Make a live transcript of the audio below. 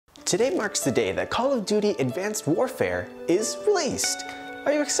Today marks the day that Call of Duty Advanced Warfare is released.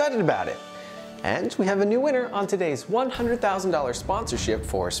 Are you excited about it? And we have a new winner on today's $100,000 sponsorship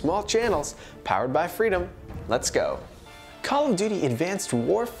for small channels powered by Freedom. Let's go. Call of Duty Advanced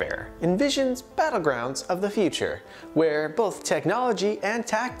Warfare envisions battlegrounds of the future, where both technology and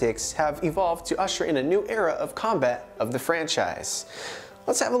tactics have evolved to usher in a new era of combat of the franchise.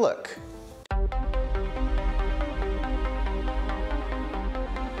 Let's have a look.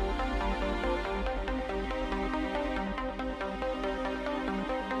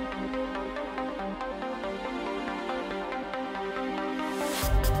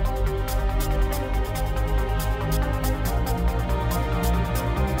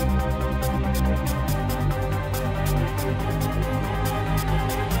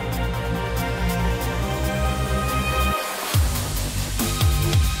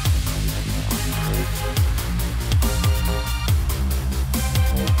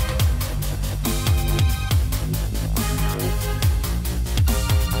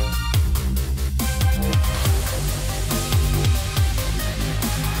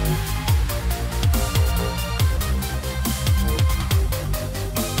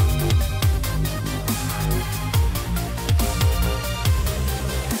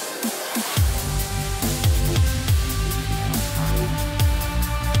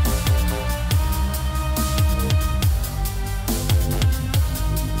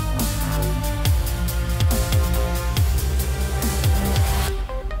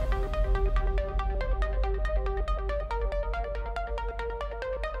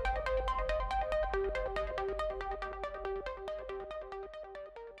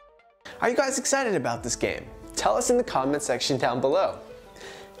 Are you guys excited about this game? Tell us in the comment section down below.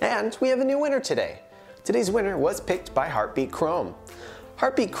 And we have a new winner today. Today's winner was picked by Heartbeat Chrome.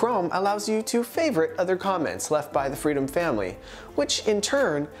 Heartbeat Chrome allows you to favorite other comments left by the Freedom family, which in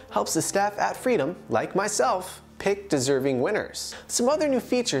turn helps the staff at Freedom, like myself, pick deserving winners. Some other new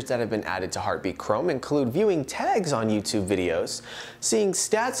features that have been added to Heartbeat Chrome include viewing tags on YouTube videos, seeing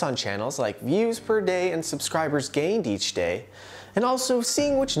stats on channels like views per day and subscribers gained each day, and also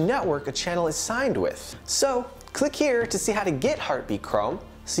seeing which network a channel is signed with. So click here to see how to get Heartbeat Chrome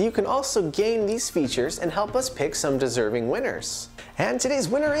so you can also gain these features and help us pick some deserving winners. And today's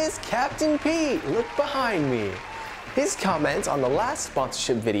winner is Captain Pete. Look behind me. His comment on the last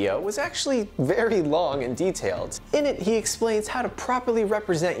sponsorship video was actually very long and detailed. In it, he explains how to properly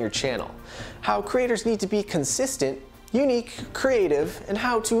represent your channel, how creators need to be consistent, unique, creative, and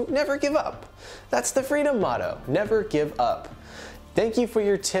how to never give up. That's the Freedom motto, never give up. Thank you for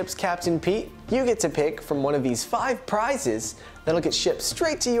your tips, Captain Pete. You get to pick from one of these 5 prizes that'll get shipped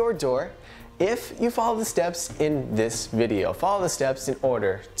straight to your door if you follow the steps in this video. Follow the steps in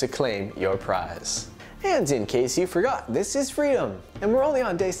order to claim your prize. And in case you forgot, this is Freedom, and we're only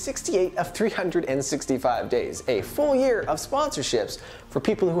on day 68 of 365 days, a full year of sponsorships for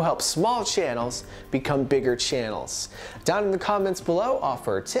people who help small channels become bigger channels. Down in the comments below,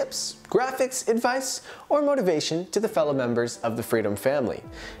 offer tips, graphics, advice, or motivation to the fellow members of the Freedom family.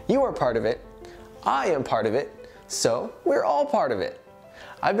 You are part of it, I am part of it, so we're all part of it.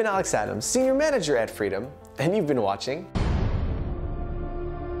 I've been Alex Adams, Senior Manager at Freedom, and you've been watching.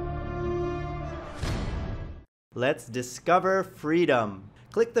 Let's discover freedom.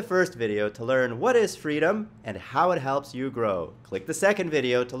 Click the first video to learn what is freedom and how it helps you grow. Click the second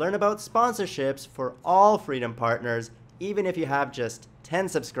video to learn about sponsorships for all Freedom partners, even if you have just 10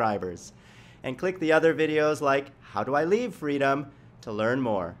 subscribers. And click the other videos like How Do I Leave Freedom to learn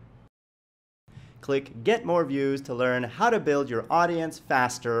more. Click Get More Views to learn how to build your audience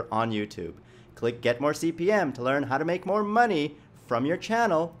faster on YouTube. Click Get More CPM to learn how to make more money from your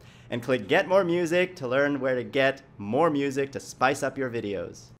channel. And click Get More Music to learn where to get more music to spice up your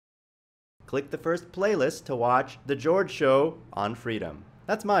videos. Click the first playlist to watch The George Show on Freedom.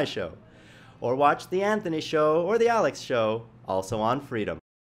 That's my show. Or watch The Anthony Show or The Alex Show, also on Freedom.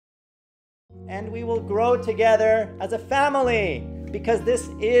 And we will grow together as a family, because this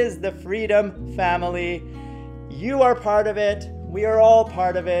is the Freedom family. You are part of it, we are all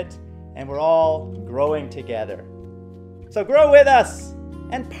part of it, and we're all growing together. So grow with us!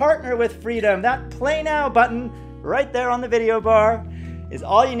 And partner with Freedom. That Play Now button right there on the video bar is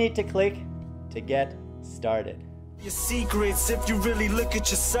all you need to click to get started. Your secrets, if you really look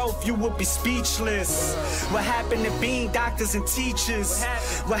at yourself, you would be speechless. What happened to being doctors and teachers?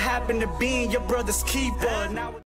 What happened to being your brother's keeper? Now